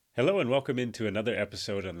Hello and welcome into another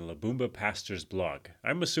episode on the Labumba Pastor's blog.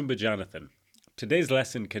 I'm Musumba Jonathan. Today's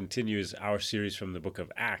lesson continues our series from the book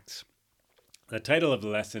of Acts. The title of the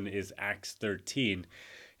lesson is Acts 13,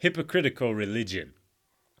 Hypocritical Religion.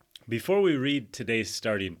 Before we read today's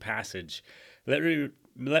starting passage, let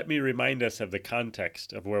me remind us of the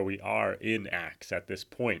context of where we are in Acts at this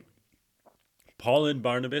point. Paul and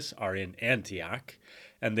Barnabas are in Antioch,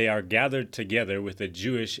 and they are gathered together with a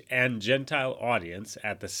Jewish and Gentile audience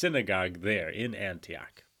at the synagogue there in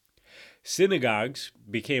Antioch. Synagogues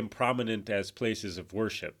became prominent as places of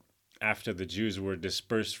worship after the Jews were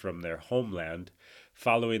dispersed from their homeland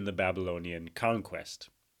following the Babylonian conquest.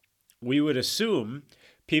 We would assume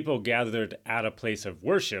people gathered at a place of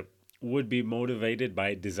worship would be motivated by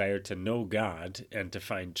a desire to know God and to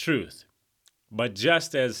find truth. But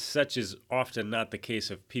just as such is often not the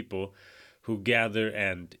case of people who gather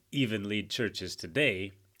and even lead churches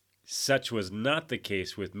today, such was not the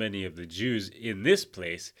case with many of the Jews in this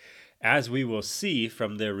place, as we will see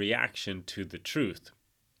from their reaction to the truth.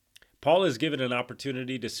 Paul is given an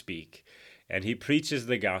opportunity to speak, and he preaches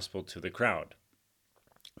the gospel to the crowd.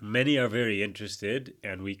 Many are very interested,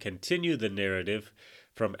 and we continue the narrative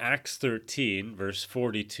from Acts 13, verse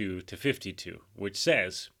 42 to 52, which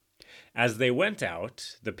says, "As they went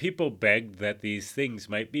out, the people begged that these things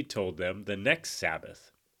might be told them the next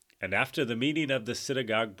Sabbath. And after the meeting of the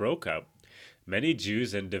synagogue broke up, many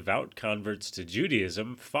Jews and devout converts to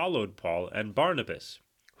Judaism followed Paul and Barnabas,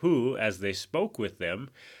 who, as they spoke with them,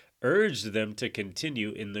 urged them to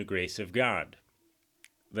continue in the grace of God.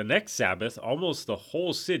 The next Sabbath, almost the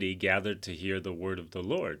whole city gathered to hear the word of the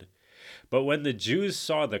Lord. But when the Jews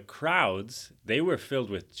saw the crowds, they were filled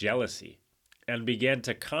with jealousy and began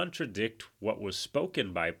to contradict what was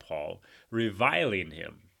spoken by Paul, reviling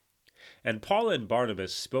him. And Paul and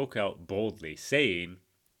Barnabas spoke out boldly, saying,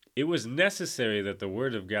 'It was necessary that the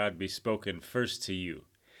word of God be spoken first to you.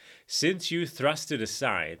 Since you thrust it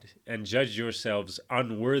aside and judged yourselves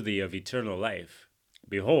unworthy of eternal life,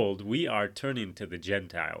 behold, we are turning to the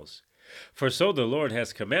Gentiles. For so the Lord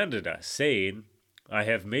has commanded us, saying, I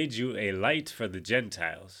have made you a light for the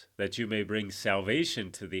Gentiles, that you may bring salvation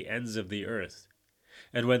to the ends of the earth.'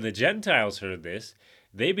 And when the Gentiles heard this,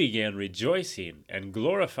 they began rejoicing and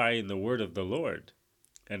glorifying the word of the Lord.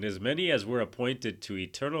 And as many as were appointed to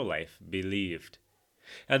eternal life believed.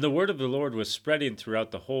 And the word of the Lord was spreading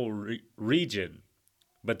throughout the whole region.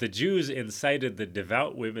 But the Jews incited the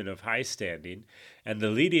devout women of high standing, and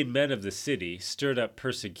the leading men of the city stirred up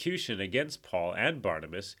persecution against Paul and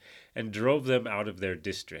Barnabas, and drove them out of their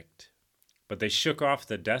district. But they shook off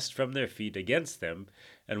the dust from their feet against them,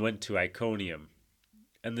 and went to Iconium.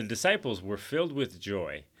 And the disciples were filled with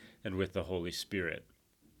joy and with the Holy Spirit."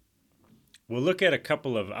 We'll look at a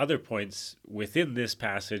couple of other points within this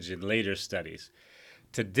passage in later studies.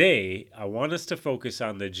 Today, I want us to focus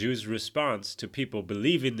on the Jews' response to people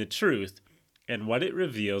believing the truth and what it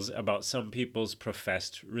reveals about some people's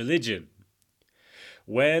professed religion.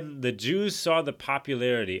 When the Jews saw the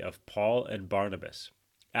popularity of Paul and Barnabas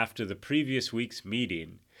after the previous week's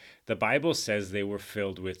meeting, the Bible says they were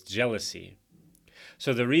filled with jealousy.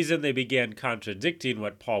 So the reason they began contradicting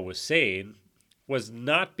what Paul was saying was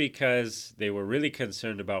not because they were really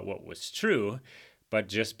concerned about what was true, but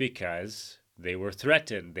just because they were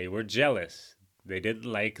threatened, they were jealous. They didn't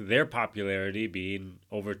like their popularity being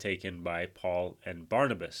overtaken by Paul and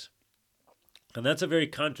Barnabas. And that's a very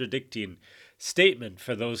contradicting statement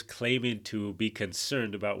for those claiming to be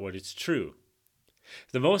concerned about what is true.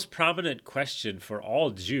 The most prominent question for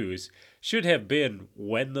all Jews should have been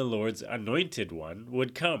when the Lord's anointed one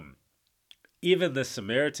would come. Even the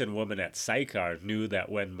Samaritan woman at Sychar knew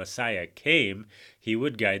that when Messiah came, he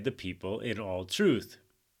would guide the people in all truth.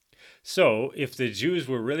 So, if the Jews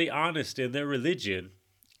were really honest in their religion,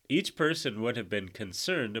 each person would have been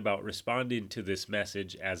concerned about responding to this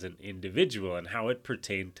message as an individual and how it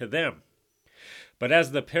pertained to them. But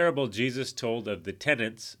as the parable Jesus told of the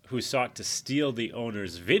tenants who sought to steal the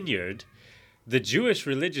owner's vineyard, the Jewish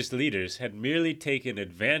religious leaders had merely taken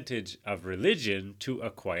advantage of religion to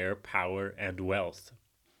acquire power and wealth.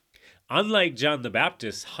 Unlike John the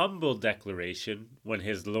Baptist's humble declaration when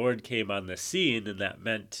his Lord came on the scene, and that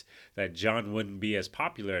meant that John wouldn't be as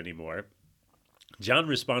popular anymore, John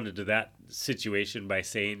responded to that situation by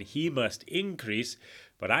saying, "He must increase,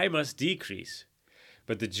 but I must decrease."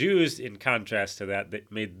 But the Jews, in contrast to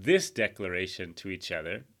that made this declaration to each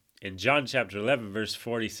other. In John chapter 11, verse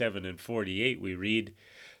 47 and 48, we read,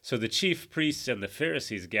 "So the chief priests and the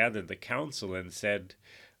Pharisees gathered the council and said,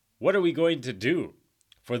 'What are we going to do?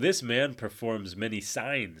 For this man performs many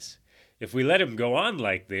signs. If we let him go on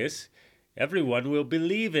like this, everyone will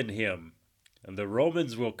believe in him. and the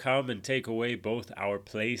Romans will come and take away both our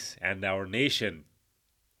place and our nation.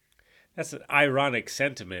 That's an ironic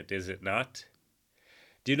sentiment, is it not?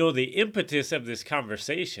 Do you know the impetus of this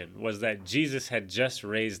conversation was that Jesus had just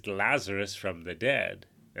raised Lazarus from the dead,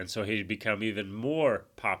 and so he'd become even more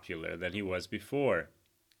popular than he was before.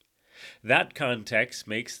 That context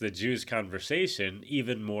makes the Jews' conversation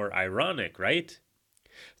even more ironic, right?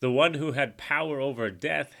 The one who had power over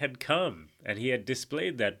death had come, and he had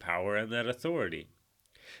displayed that power and that authority.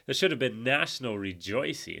 There should have been national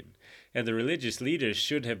rejoicing, and the religious leaders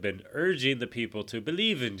should have been urging the people to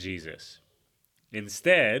believe in Jesus.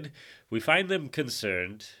 Instead, we find them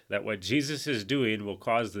concerned that what Jesus is doing will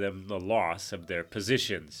cause them the loss of their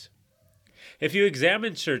positions. If you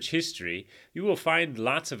examine church history, you will find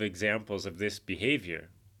lots of examples of this behavior.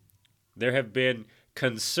 There have been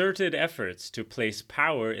concerted efforts to place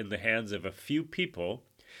power in the hands of a few people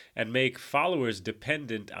and make followers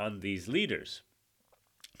dependent on these leaders.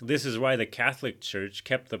 This is why the Catholic Church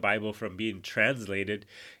kept the Bible from being translated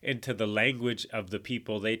into the language of the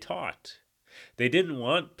people they taught. They didn't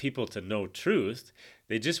want people to know truth,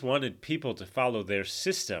 they just wanted people to follow their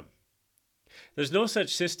system. There's no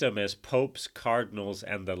such system as popes, cardinals,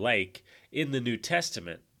 and the like in the New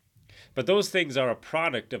Testament. But those things are a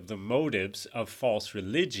product of the motives of false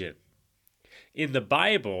religion. In the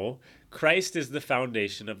Bible, Christ is the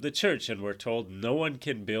foundation of the church, and we're told no one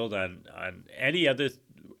can build on any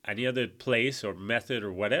other place or method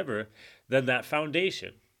or whatever than that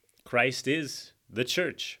foundation. Christ is the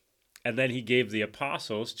church. And then he gave the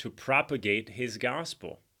apostles to propagate his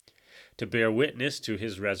gospel, to bear witness to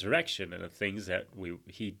his resurrection and the things that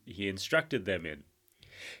he instructed them in.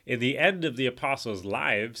 In the end of the apostles'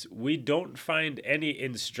 lives, we don't find any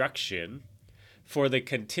instruction for the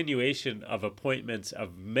continuation of appointments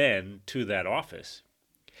of men to that office.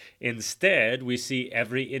 Instead, we see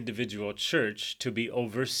every individual church to be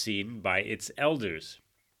overseen by its elders.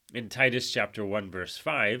 In Titus chapter 1, verse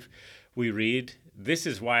 5, we read, "This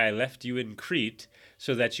is why I left you in Crete,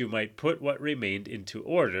 so that you might put what remained into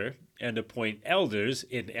order and appoint elders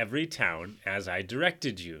in every town as I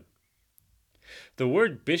directed you." The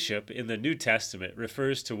word bishop in the New Testament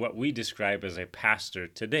refers to what we describe as a pastor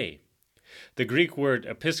today. The Greek word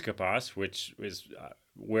episkopos, which is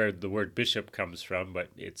where the word bishop comes from, but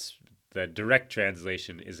the direct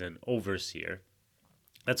translation is an overseer.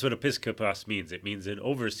 That's what episkopos means. It means an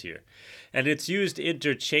overseer. And it's used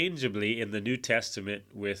interchangeably in the New Testament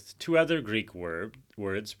with two other Greek words,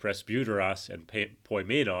 presbyteros and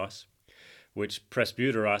poimenos, which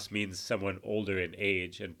presbyteros means someone older in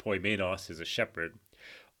age, and poimenos is a shepherd.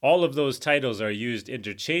 All of those titles are used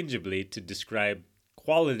interchangeably to describe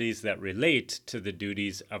qualities that relate to the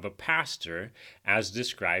duties of a pastor as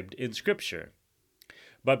described in Scripture.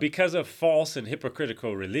 But because of false and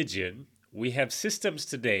hypocritical religion, we have systems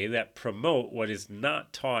today that promote what is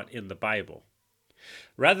not taught in the Bible.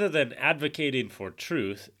 Rather than advocating for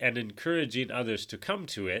truth and encouraging others to come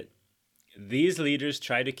to it, these leaders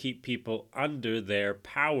try to keep people under their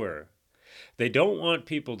power. They don't want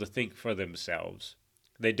people to think for themselves.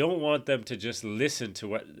 They don't want them to just listen to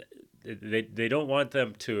what they don't want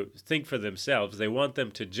them to think for themselves. They want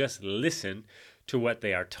them to just listen to what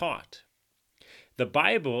they are taught. The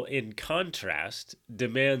Bible, in contrast,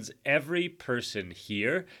 demands every person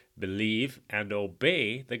hear, believe, and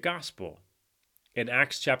obey the gospel. In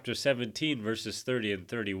Acts chapter 17, verses 30 and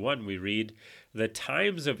 31, we read, "The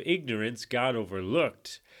times of ignorance God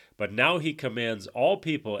overlooked, but now he commands all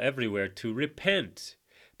people everywhere to repent,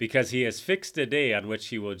 because he has fixed a day on which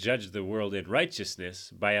he will judge the world in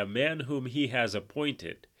righteousness by a man whom he has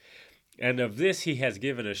appointed. And of this he has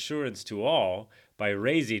given assurance to all by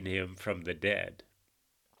raising him from the dead."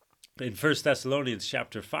 In 1 Thessalonians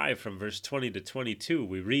chapter 5, from verse 20 to 22,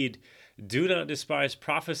 we read, "Do not despise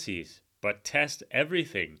prophecies, but test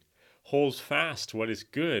everything. Hold fast what is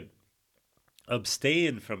good.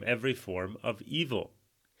 Abstain from every form of evil."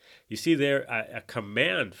 You see there a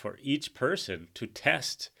command for each person to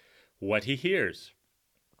test what he hears.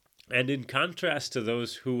 And in contrast to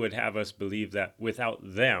those who would have us believe that without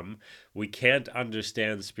them we can't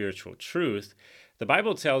understand spiritual truth, the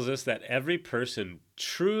Bible tells us that every person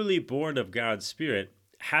truly born of God's Spirit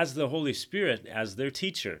has the Holy Spirit as their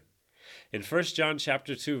teacher. In 1 John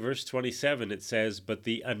chapter 2, verse 27, it says, "But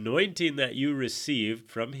the anointing that you received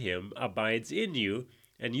from him abides in you,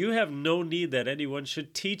 and you have no need that anyone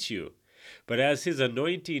should teach you. But as his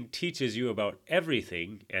anointing teaches you about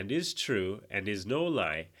everything, and is true, and is no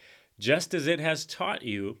lie, just as it has taught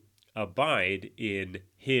you, abide in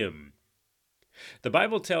him." The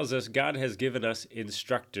Bible tells us God has given us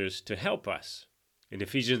instructors to help us. In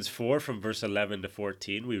Ephesians 4, from verse 11 to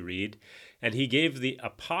 14, we read, "And he gave the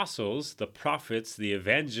apostles, the prophets, the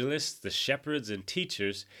evangelists, the shepherds, and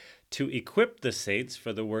teachers to equip the saints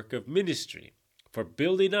for the work of ministry, for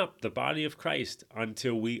building up the body of Christ,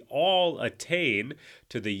 until we all attain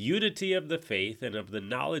to the unity of the faith and of the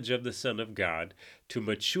knowledge of the Son of God, to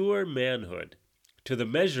mature manhood, to the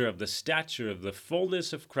measure of the stature of the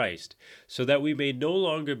fullness of Christ, so that we may no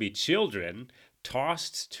longer be children,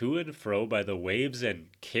 tossed to and fro by the waves and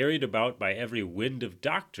carried about by every wind of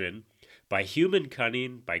doctrine, by human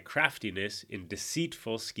cunning, by craftiness in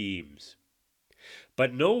deceitful schemes.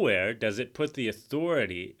 But nowhere does it put the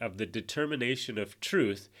authority of the determination of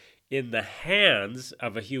truth in the hands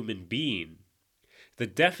of a human being. The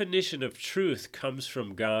definition of truth comes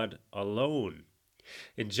from God alone.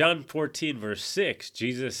 In John 14, verse 6,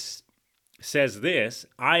 Jesus says this,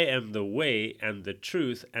 "I am the way and the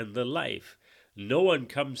truth and the life. No one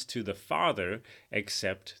comes to the Father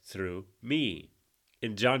except through me."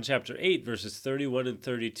 In John chapter 8, verses 31 and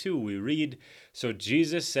 32, we read, "So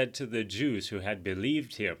Jesus said to the Jews who had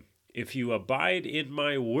believed him, 'If you abide in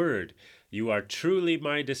my word, you are truly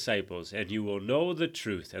my disciples, and you will know the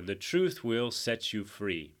truth, and the truth will set you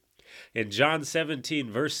free.' In John 17,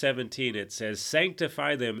 verse 17, it says,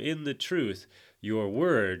 'Sanctify them in the truth. Your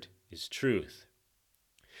word is truth.'"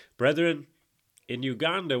 Brethren, in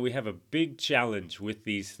Uganda, we have a big challenge with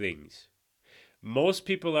these things. Most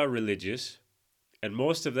people are religious, and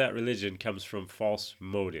most of that religion comes from false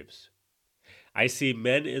motives. I see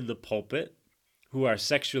men in the pulpit who are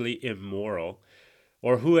sexually immoral,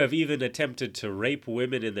 or who have even attempted to rape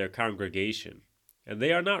women in their congregation, and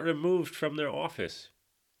they are not removed from their office.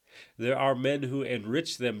 There are men who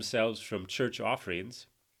enrich themselves from church offerings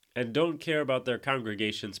and don't care about their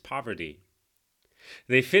congregation's poverty.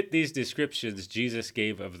 They fit these descriptions Jesus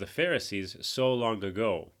gave of the Pharisees so long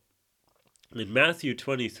ago. In Matthew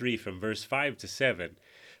 23, from verse 5 to 7,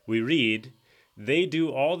 we read, "They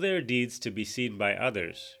do all their deeds to be seen by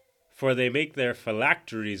others, for they make their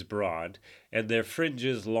phylacteries broad and their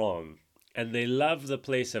fringes long, and they love the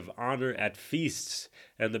place of honor at feasts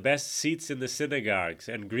and the best seats in the synagogues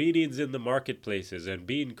and greetings in the marketplaces and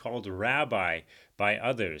being called rabbi by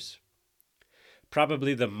others."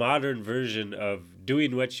 Probably the modern version of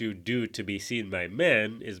doing what you do to be seen by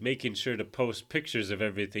men is making sure to post pictures of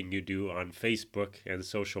everything you do on Facebook and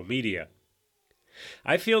social media.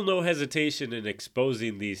 I feel no hesitation in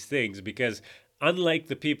exposing these things because, unlike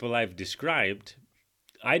the people I've described,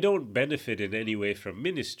 I don't benefit in any way from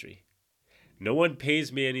ministry. No one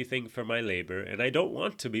pays me anything for my labor, and I don't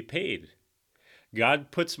want to be paid.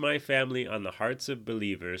 God puts my family on the hearts of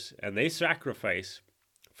believers, and they sacrifice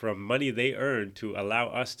from money they earn to allow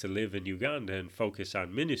us to live in Uganda and focus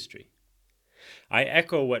on ministry. I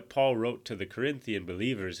echo what Paul wrote to the Corinthian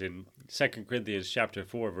believers in 2 Corinthians chapter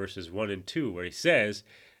 4, verses 1 and 2, where he says,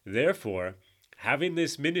 "Therefore, having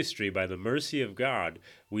this ministry by the mercy of God,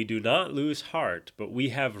 we do not lose heart, but we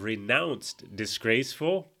have renounced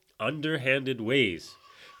disgraceful, underhanded ways.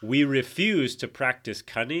 We refuse to practice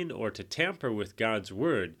cunning or to tamper with God's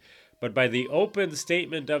word, but by the open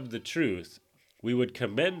statement of the truth, we would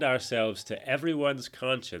commend ourselves to everyone's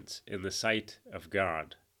conscience in the sight of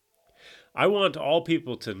God." I want all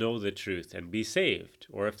people to know the truth and be saved,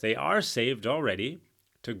 or if they are saved already,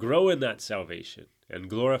 to grow in that salvation and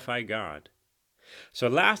glorify God. So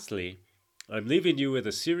lastly, I'm leaving you with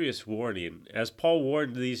a serious warning, as Paul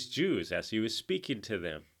warned these Jews as he was speaking to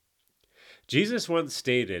them. Jesus once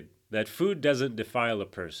stated that food doesn't defile a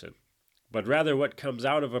person, but rather what comes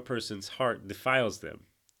out of a person's heart defiles them.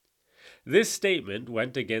 This statement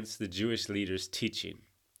went against the Jewish leaders' teaching.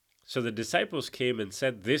 So the disciples came and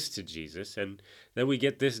said this to Jesus, and then we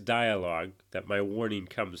get this dialogue that my warning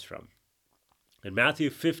comes from. In Matthew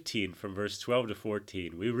 15, from verse 12 to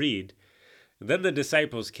 14, we read, "Then the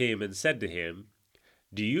disciples came and said to him,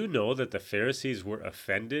 'Do you know that the Pharisees were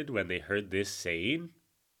offended when they heard this saying?'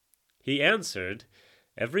 He answered,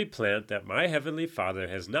 'Every plant that my heavenly Father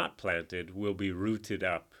has not planted will be rooted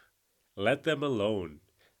up. Let them alone.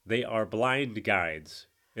 They are blind guides,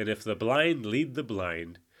 and if the blind lead the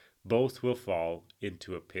blind, both will fall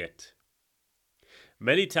into a pit.'"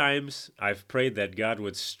 Many times I've prayed that God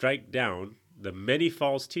would strike down the many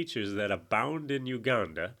false teachers that abound in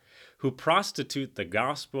Uganda, who prostitute the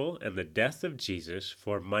gospel and the death of Jesus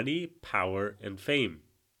for money, power, and fame.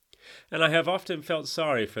 And I have often felt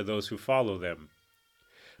sorry for those who follow them.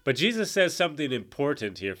 But Jesus says something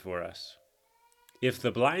important here for us. If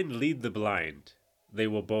the blind lead the blind, they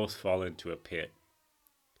will both fall into a pit.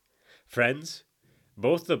 Friends,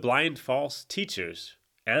 both the blind false teachers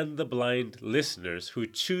and the blind listeners who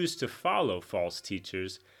choose to follow false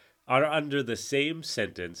teachers are under the same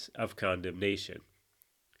sentence of condemnation.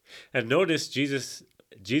 And notice Jesus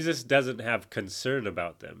doesn't have concern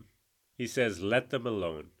about them. He says, let them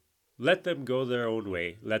alone. Let them go their own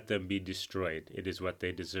way. Let them be destroyed. It is what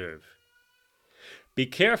they deserve. Be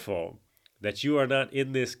careful that you are not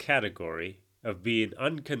in this category of being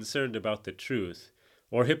unconcerned about the truth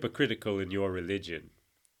or hypocritical in your religion.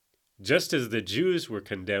 Just as the Jews were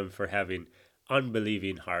condemned for having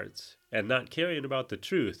unbelieving hearts and not caring about the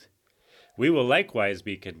truth, we will likewise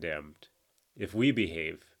be condemned if we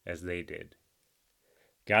behave as they did.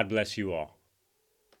 God bless you all.